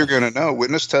only way you're going to know.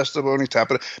 Witness testimony,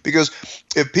 tap it, because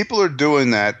if people are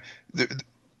doing that.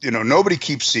 Nobody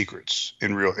keeps secrets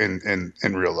in real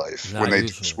life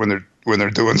when they're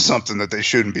doing something that they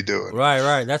shouldn't be doing.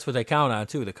 Right. That's what they count on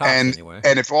too. The cops anyway.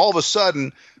 And if all of a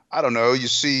sudden, I don't know, you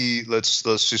see, let's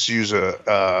just use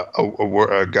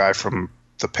a guy from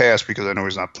the past, because I know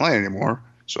he's not playing anymore,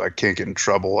 so I can't get in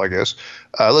trouble, I guess.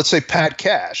 Let's say Pat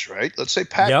Cash, right? Let's say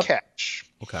Pat Cash.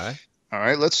 Okay. All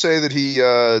right. Let's say that he.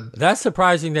 That's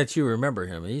surprising that you remember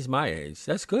him. He's my age.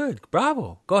 That's good.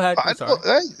 Bravo. Go ahead. I'm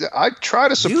sorry. I try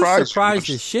to surprise. You surprise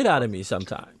the shit out of me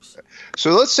sometimes.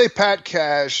 So let's say Pat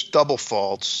Cash double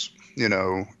faults,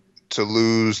 to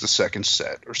lose the second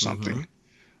set or something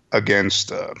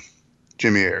against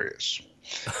Jimmy Arias.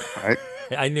 All right.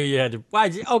 I knew you had to.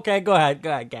 Okay, go ahead.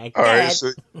 Go ahead. All right.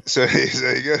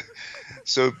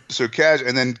 So Cash,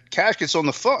 and then Cash gets on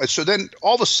the phone. So then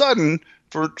all of a sudden,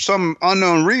 for some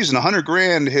unknown reason,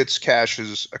 $100,000 hits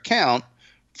Cash's account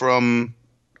from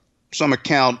some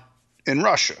account in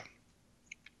Russia.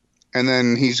 And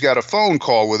then he's got a phone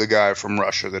call with a guy from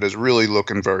Russia that is really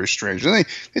looking very strange. And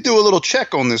they do a little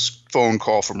check on this phone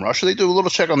call from Russia. They do a little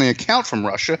check on the account from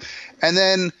Russia. And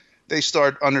then they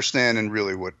start understanding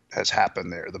really what has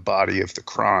happened there, the body of the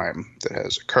crime that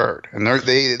has occurred. And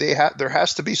there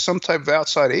has to be some type of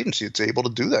outside agency that's able to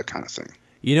do that kind of thing.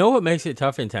 You know what makes it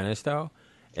tough in tennis, though?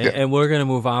 And we're going to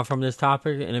move on from this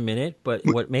topic in a minute. But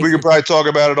what makes we could probably talk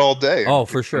about it all day. Oh,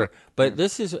 for sure. But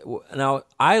now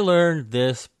I learned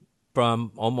this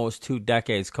from almost 2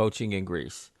 decades coaching in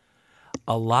Greece.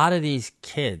 A lot of these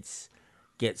kids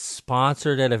get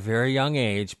sponsored at a very young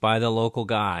age by the local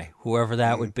guy, whoever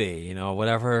that would be,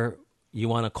 whatever you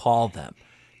want to call them,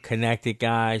 connected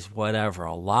guys, whatever.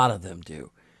 A lot of them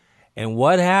do. And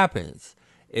what happens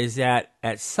is that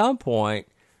at some point,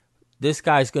 this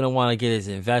guy's going to want to get his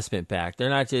investment back. They're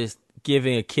not just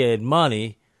giving a kid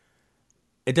money.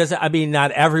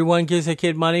 Not everyone gives a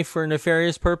kid money for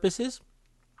nefarious purposes.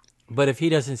 But if he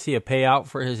doesn't see a payout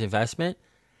for his investment,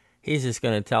 he's just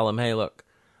going to tell him, hey, look,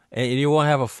 and you won't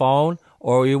have a phone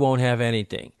or you won't have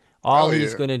anything. All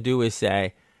he's going to do is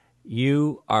say,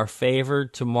 you are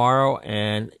favored tomorrow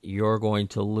and you're going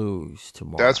to lose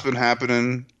tomorrow. That's been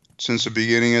happening since the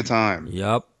beginning of time.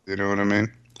 Yep. You know what I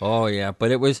mean? Oh, yeah.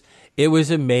 But it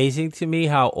was amazing to me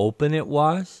how open it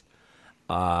was.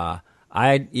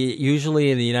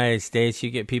 Usually in the United States,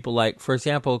 you get people like, for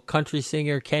example, country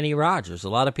singer Kenny Rogers. A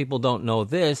lot of people don't know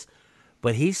this,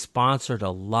 but he sponsored a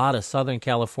lot of Southern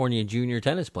California junior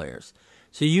tennis players.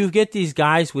 So you get these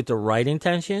guys with the right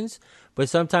intentions, but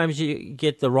sometimes you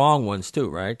get the wrong ones too,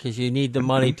 right? Because you need the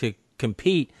money to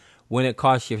compete when it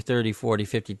costs you 30, 40,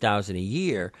 50,000 a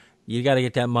year. You got to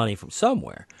get that money from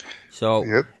somewhere.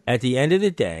 So at the end of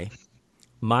the day,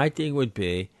 my thing would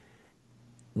be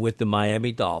with the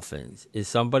Miami Dolphins is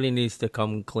somebody needs to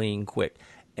come clean quick.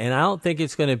 And I don't think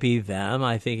it's going to be them.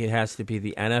 I think it has to be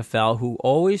the NFL, who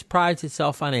always prides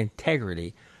itself on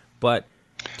integrity, but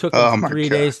took them 3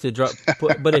 days to drop.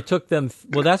 But it took them.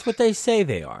 Well, that's what they say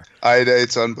they are.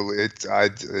 It's unbelievable. I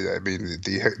mean,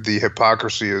 the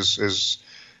hypocrisy is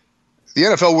the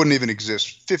NFL wouldn't even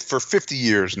exist for 50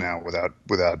 years now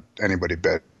without anybody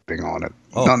betting on it.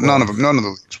 None of the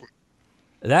leagues would.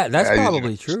 That's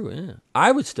probably true. Yeah,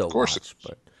 I would still watch,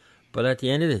 but at the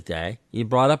end of the day, you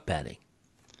brought up betting.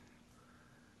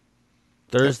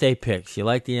 Thursday picks. You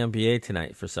like the NBA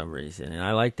tonight for some reason, and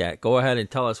I like that. Go ahead and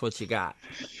tell us what you got.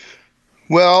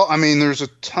 Well, I mean, there's a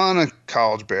ton of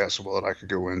college basketball that I could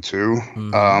go into,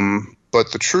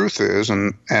 but the truth is,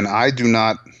 and I do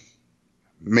not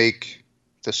make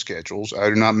the schedules. I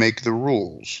do not make the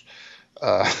rules.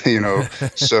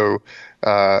 So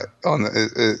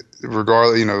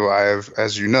regardless,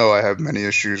 I have many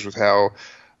issues with how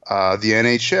the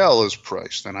NHL is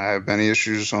priced, and I have many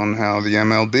issues on how the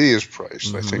MLB is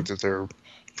priced. I think that they're,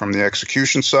 from the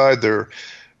execution side, they're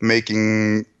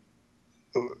making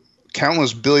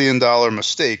countless billion-dollar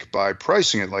mistake by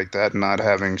pricing it like that and not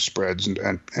having spreads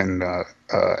and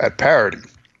at parity.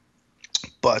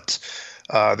 But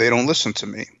they don't listen to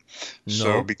me. No.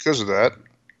 So because of that,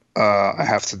 I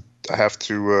have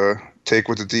to take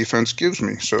what the defense gives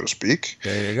me, so to speak.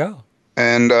 There you go.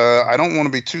 And I don't want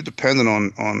to be too dependent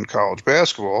on college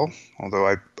basketball, although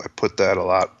I put that a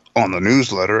lot on the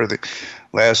newsletter.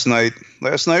 Last night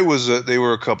was they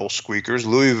were a couple squeakers.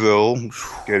 Louisville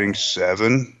getting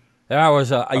 7. That was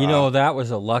that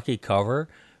was a lucky cover.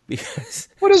 Because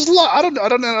what is luck? I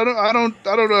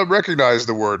don't recognize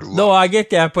the word luck. No, I get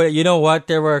that, but you know what?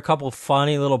 There were a couple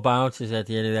funny little bounces at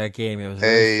the end of that game. It was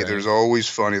there's always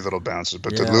funny little bounces,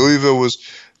 but the Louisville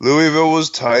was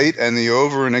tight, and the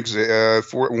over in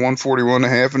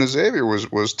 141.5 in Xavier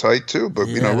was tight too. But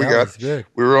we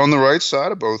were on the right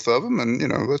side of both of them, and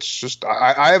let's just.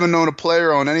 I haven't known a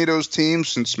player on any of those teams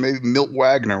since maybe Milt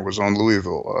Wagner was on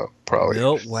Louisville. Probably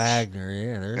Milt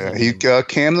Wagner, he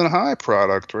Camden High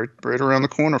product right around the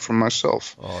corner from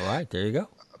myself. All right, there you go.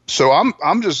 So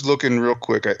I'm just looking real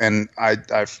quick, and I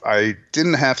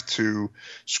didn't have to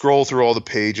scroll through all the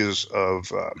pages of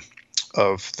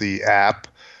the app,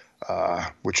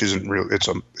 which isn't real. It's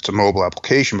a mobile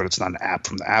application, but it's not an app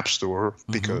from the App Store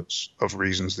because of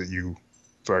reasons that you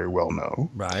very well know.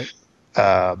 Right.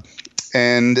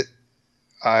 And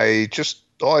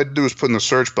all I had to do was put in the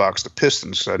search box the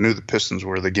Pistons, because I knew the Pistons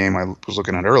were the game I was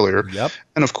looking at earlier. Yep.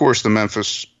 And, of course, the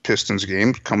Memphis Pistons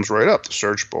game comes right up. The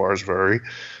search bar is very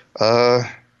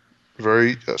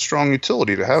strong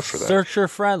utility to have for that.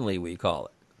 Searcher-friendly, we call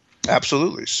it.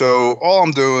 Absolutely. So all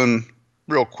I'm doing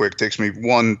real quick takes me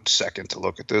 1 second to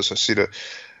look at this. I see the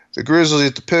Grizzlies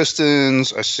at the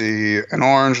Pistons. I see an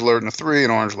orange alert in the 3,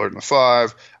 an orange alert in the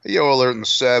 5, a yellow alert in the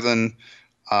 7.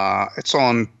 It's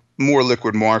on more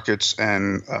liquid markets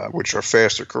and which are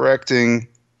faster correcting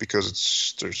because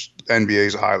NBA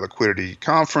is a high liquidity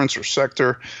conference or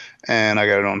sector, and I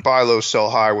got it on buy low,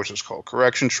 sell high, which is called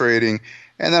correction trading.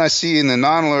 And then I see in the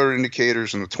non-alert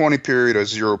indicators in the 20 period a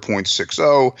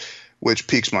 0.60, which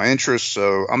piques my interest.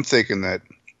 So I'm thinking that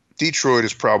Detroit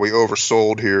is probably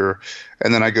oversold here.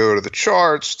 And then I go to the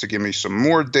charts to give me some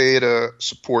more data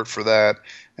support for that,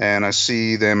 and I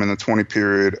see them in the 20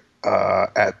 period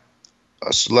at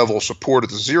a level of support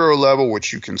at the 0 level,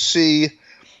 which you can see,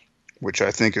 which I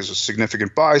think is a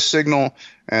significant buy signal.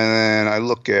 And then I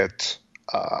look at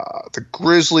the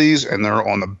Grizzlies, and they're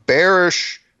on the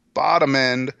bearish bottom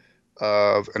end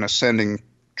of an ascending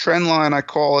trend line, I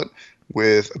call it,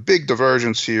 with a big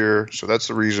divergence here. So that's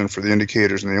the reason for the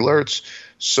indicators and the alerts.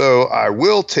 So I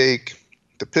will take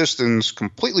the Pistons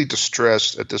completely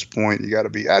distressed at this point. You got to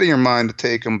be out of your mind to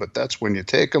take them, but that's when you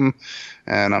take them.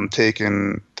 And I'm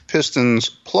taking Pistons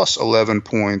plus 11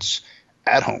 points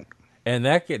at home. And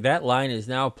that line is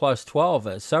now plus 12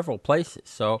 at several places.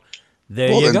 So there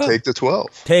you go. Well, then take the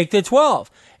 12. Take the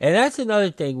 12. And that's another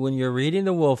thing when you're reading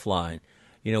the Wolfline.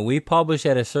 We publish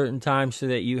at a certain time so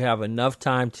that you have enough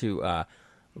time to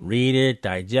read it,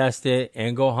 digest it,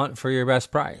 and go hunt for your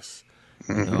best price.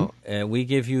 And we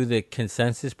give you the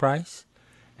consensus price.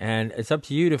 And it's up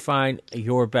to you to find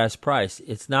your best price.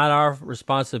 It's not our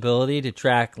responsibility to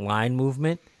track line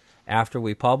movement after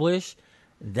we publish.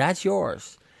 That's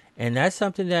yours. And that's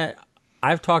something that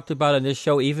I've talked about on this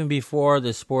show even before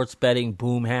the sports betting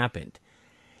boom happened.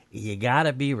 You got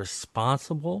to be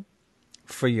responsible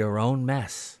for your own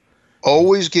mess.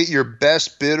 Always get your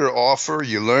best bid or offer.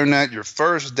 You learn that your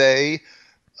first day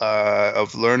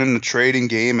of learning the trading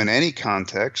game in any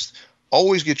context.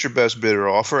 Always get your best bid or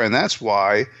offer, and that's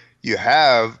why you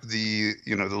have the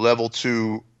level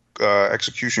 2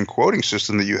 execution quoting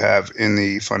system that you have in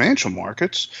the financial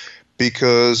markets,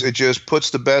 because it just puts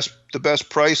the best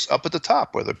price up at the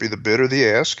top, whether it be the bid or the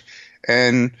ask.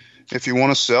 And if you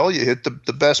want to sell, you hit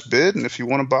the best bid, and if you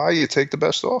want to buy, you take the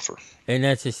best offer. And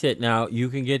that's just it. Now, you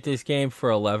can get this game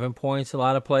for 11 points a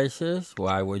lot of places.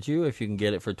 Why would you if you can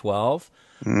get it for 12?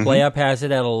 PlayUp has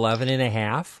it at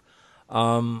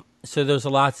 11.5. So there's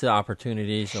lots of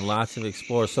opportunities and lots of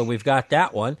explorers. So we've got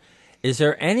that one. Is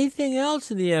there anything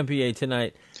else in the NBA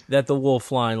tonight that the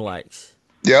Wolfline likes?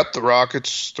 Yep, the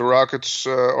Rockets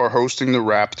are hosting the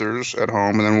Raptors at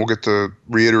home, and then we'll get to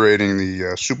reiterating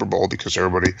the Super Bowl because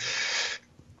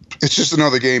it's just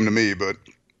another game to me, but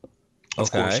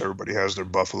of course everybody has their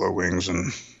Buffalo Wings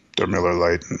and their Miller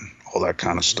Lite and all that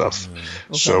kind of stuff.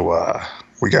 Okay. So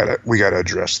we gotta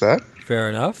address that. Fair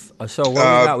enough. So what we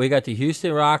got? We got the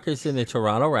Houston Rockets and the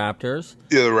Toronto Raptors.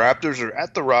 Yeah, the Raptors are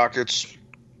at the Rockets.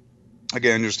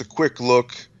 Again, just a quick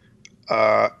look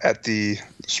at the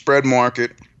spread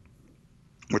market,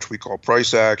 which we call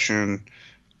price action,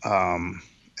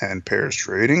 and pairs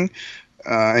trading.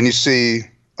 And you see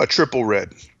a triple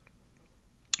red,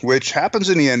 which happens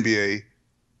in the NBA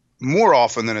more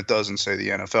often than it does in, say, the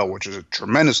NFL, which is a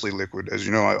tremendously liquid. As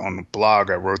you know, on the blog,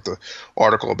 I wrote the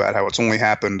article about how it's only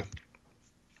happened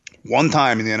one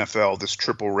time in the NFL, this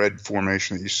triple red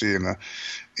formation that you see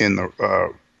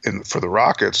for the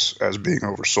Rockets as being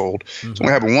oversold. It's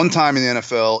only happened one time in the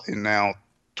NFL in now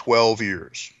 12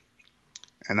 years.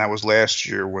 And that was last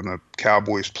year when the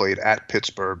Cowboys played at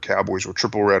Pittsburgh. Cowboys were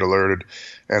triple red alerted,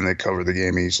 and they covered the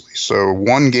game easily. So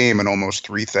one game and almost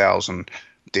 3,000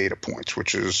 data points,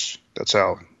 that's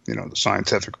how the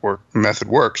scientific method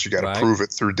works. You got to prove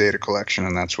it through data collection,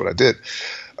 and that's what I did.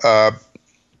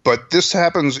 But this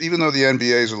happens even though the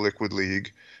NBA is a liquid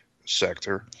league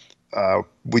sector.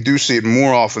 We do see it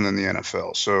more often than the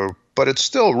NFL. But it's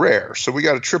still rare. So we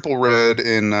got a triple red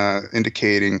in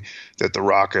indicating that the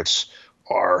Rockets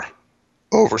are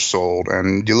oversold.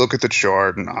 And you look at the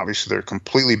chart, and obviously they're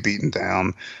completely beaten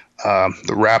down.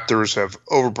 The Raptors have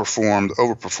overperformed.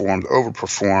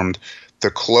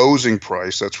 The closing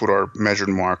price, that's what our measured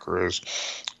marker is,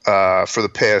 for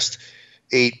the past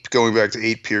going back to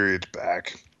 8 periods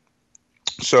back.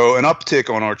 So an uptick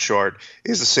on our chart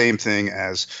is the same thing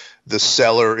as the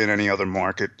seller in any other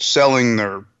market selling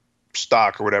their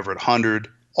stock or whatever at 100,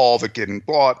 all of it getting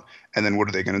bought. And then what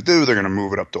are they going to do? They're going to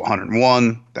move it up to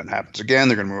 101. Then happens again.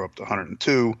 They're going to move up to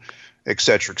 102, et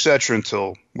cetera,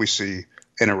 until we see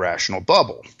an irrational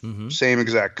bubble. Same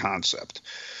exact concept.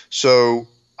 So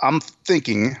I'm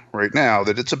thinking right now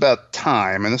that it's about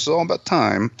time, and this is all about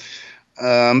time.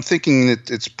 I'm thinking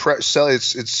that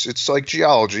it's like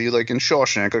geology, like in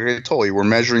Shawshank. Like I told you, we're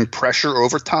measuring pressure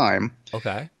over time.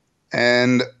 Okay.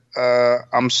 And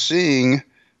I'm seeing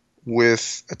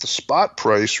at the spot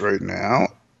price right now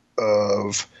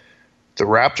of the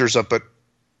Raptors up at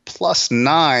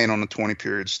 +9 on the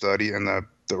 20-period study, and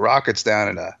the Rockets down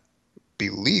at a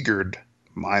beleaguered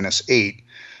 -8.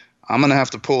 I'm going to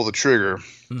have to pull the trigger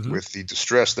with the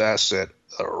distressed asset,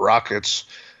 the Rockets,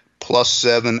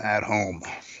 +7 at home.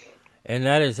 And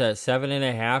that is at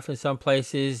 7.5 in some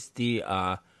places. The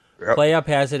PlayUp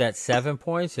has it at 7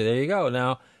 points. So there you go.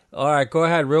 Now, all right, go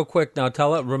ahead real quick. Now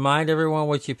remind everyone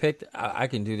what you picked. I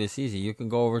can do this easy. You can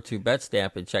go over to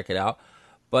BetStamp and check it out.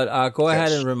 But go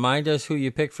ahead and remind us who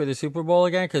you picked for the Super Bowl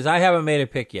again, because I haven't made a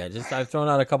pick yet. I've thrown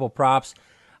out a couple props.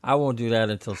 I won't do that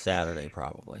until Saturday,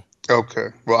 probably. Okay.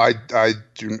 Well, I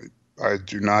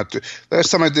do not. Last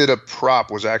time I did a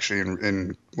prop was actually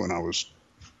in when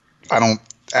I don't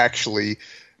actually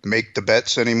make the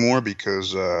bets anymore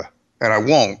because, and I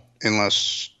won't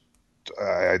unless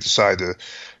I decide to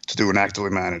do an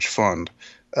actively managed fund,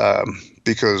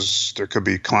 because there could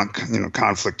be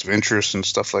conflict of interest and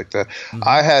stuff like that.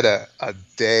 I had a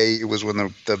day. It was when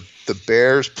the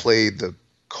Bears played the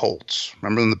Colts.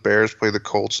 Remember when the Bears played the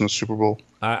Colts in the Super Bowl?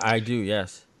 I do,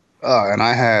 yes. And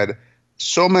I had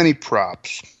so many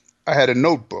props. I had a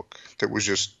notebook that was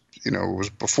just, it was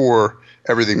before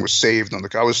everything was saved on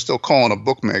I was still calling a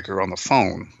bookmaker on the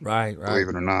phone. Right. Believe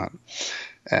it or not.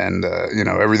 And,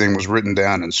 everything was written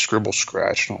down in scribble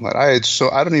scratch and all that.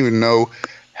 I don't even know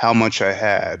how much I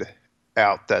had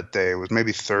out that day. It was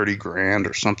maybe 30 grand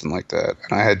or something like that.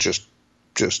 And I had just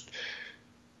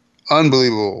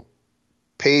unbelievable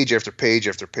page after page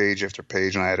after page after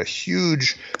page. And I had a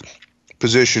huge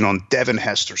position on Devin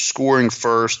Hester scoring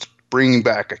first, bringing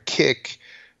back a kick,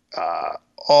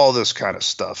 all this kind of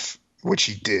stuff, which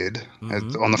he did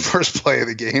on the first play of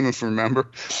the game, if you remember.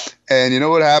 And you know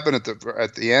what happened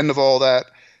at the end of all that?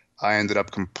 I ended up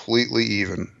completely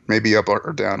even, maybe up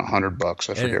or down $100.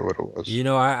 I forget what it was. You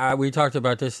know, we talked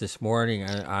about this morning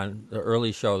on the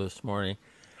early show this morning,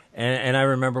 and I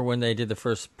remember when they did the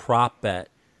first prop bet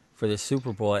for the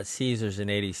Super Bowl at Caesars in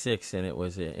 '86, and it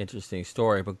was an interesting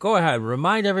story. But go ahead,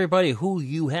 remind everybody who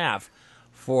you have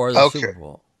for the Super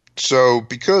Bowl. So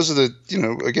because of the,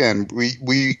 again,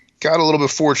 we got a little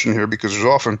bit fortunate here because there's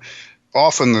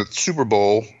often the Super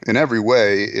Bowl in every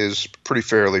way is pretty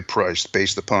fairly priced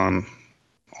based upon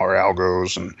our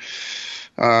algos and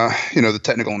the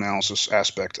technical analysis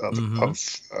aspect of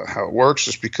how it works,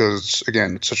 just because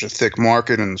again it's such a thick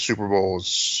market and the Super Bowl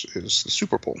is the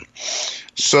Super Bowl.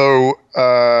 So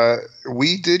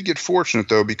we did get fortunate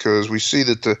though, because we see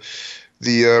that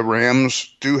the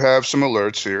Rams do have some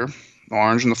alerts here.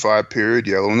 Orange in the 5 period,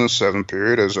 yellow in the 7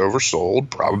 period as oversold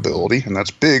probability, and that's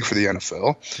big for the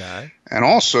NFL. Okay. And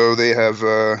also they have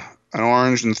an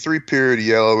orange in the 3 period,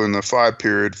 yellow in the 5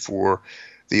 period for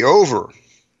the over,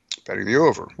 betting the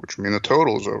over, which would mean the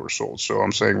total is oversold. So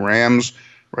I'm saying Rams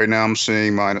right now I'm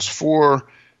seeing -4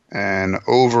 and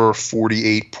over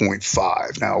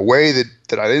 48.5. Now a way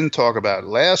that I didn't talk about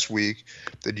last week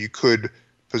that you could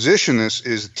position this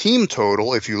is team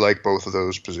total if you like both of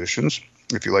those positions.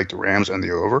 If you like the Rams and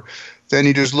the over, then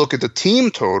you just look at the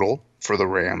team total for the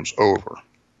Rams over.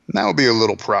 And that would be a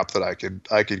little prop that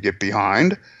I could get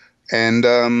behind. And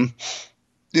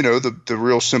the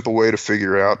real simple way to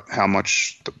figure out how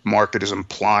much the market is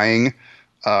implying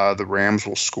the Rams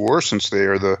will score, since they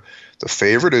are the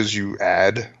favorite, is you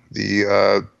add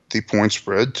the point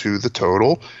spread to the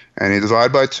total and you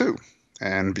divide by 2.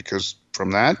 And because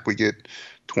from that we get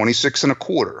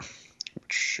 26.25.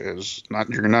 Which is not,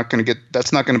 you're not going to get,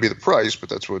 that's not going to be the price, but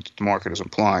that's what the market is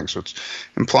implying. So it's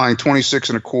implying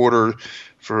 26.25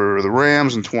 for the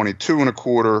Rams and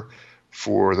 22.25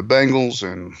 for the Bengals,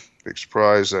 and big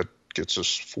surprise, that gets us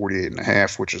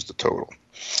 48.5, which is the total.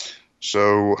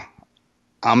 So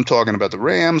I'm talking about the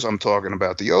Rams, I'm talking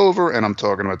about the over, and I'm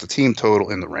talking about the team total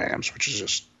in the Rams, which is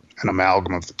just an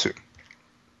amalgam of the two.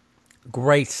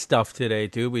 Great stuff today,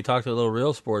 dude. We talked a little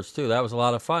real sports too. That was a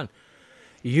lot of fun.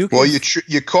 You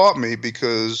caught me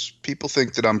because people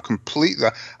think that I'm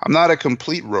not a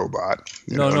complete robot.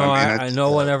 No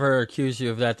one ever accused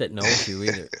you of that knows you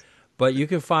either. But you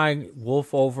can find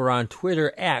Wolf over on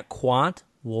Twitter at Quant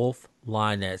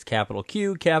Wolfline. That's capital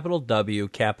Q, capital W,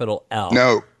 capital L.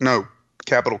 No,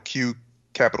 capital Q,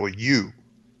 capital U,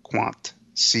 Quant,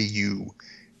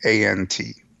 CUANT.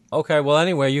 Okay, well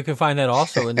anyway, you can find that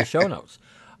also in the show notes.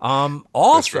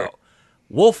 Also. Right.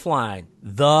 Wolfline,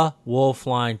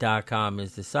 thewolfline.com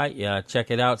is the site. Yeah,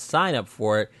 check it out, sign up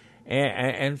for it,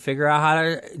 and figure out how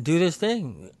to do this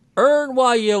thing. Earn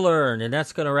while you learn. And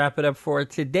that's going to wrap it up for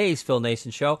today's Phil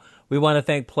Nason Show. We want to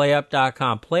thank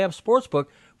PlayUp.com, PlayUp Sportsbook,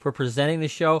 for presenting the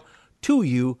show to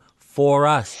you for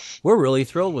us. We're really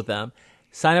thrilled with them.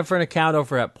 Sign up for an account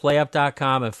over at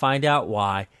PlayUp.com and find out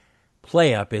why.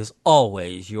 PlayUp is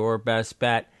always your best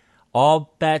bet.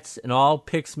 All bets and all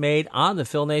picks made on the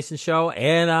Phil Nason Show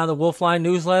and on the Wolfline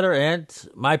newsletter and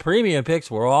my premium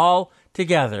picks were all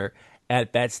together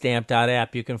at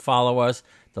betstamp.app. You can follow us.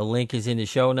 The link is in the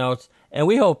show notes, and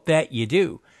we hope that you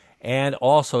do. And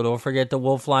also, don't forget the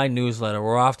Wolfline newsletter.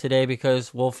 We're off today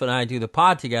because Wolf and I do the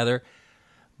pod together,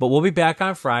 but we'll be back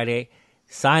on Friday.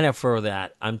 Sign up for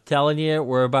that. I'm telling you,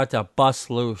 we're about to bust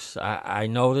loose. I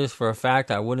know this for a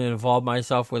fact. I wouldn't involve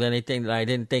myself with anything that I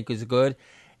didn't think was good.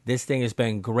 This thing has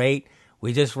been great.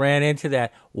 We just ran into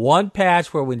that one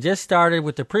patch where we just started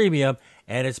with the premium,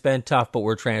 and it's been tough, but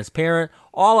we're transparent.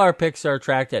 All our picks are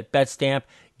tracked at BetStamp.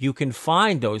 You can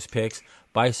find those picks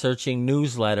by searching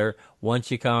newsletter once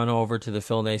you come over to the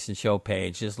Phil Nason Show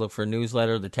page. Just look for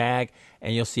newsletter, the tag,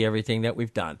 and you'll see everything that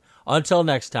we've done. Until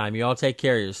next time, you all take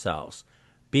care of yourselves.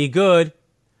 Be good,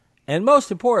 and most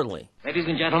importantly, ladies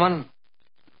and gentlemen,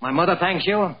 my mother thanks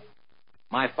you,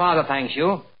 my father thanks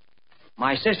you,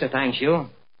 my sister thanks you,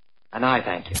 and I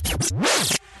thank you.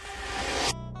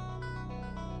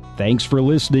 Thanks for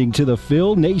listening to The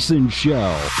Phil Nason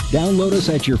Show. Download us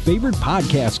at your favorite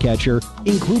podcast catcher,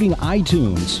 including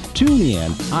iTunes, TuneIn,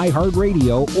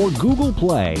 iHeartRadio, or Google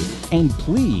Play. And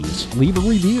please leave a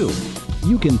review.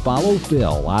 You can follow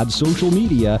Phil on social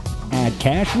media at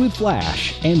Cash with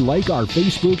Flash and like our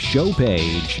Facebook show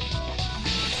page.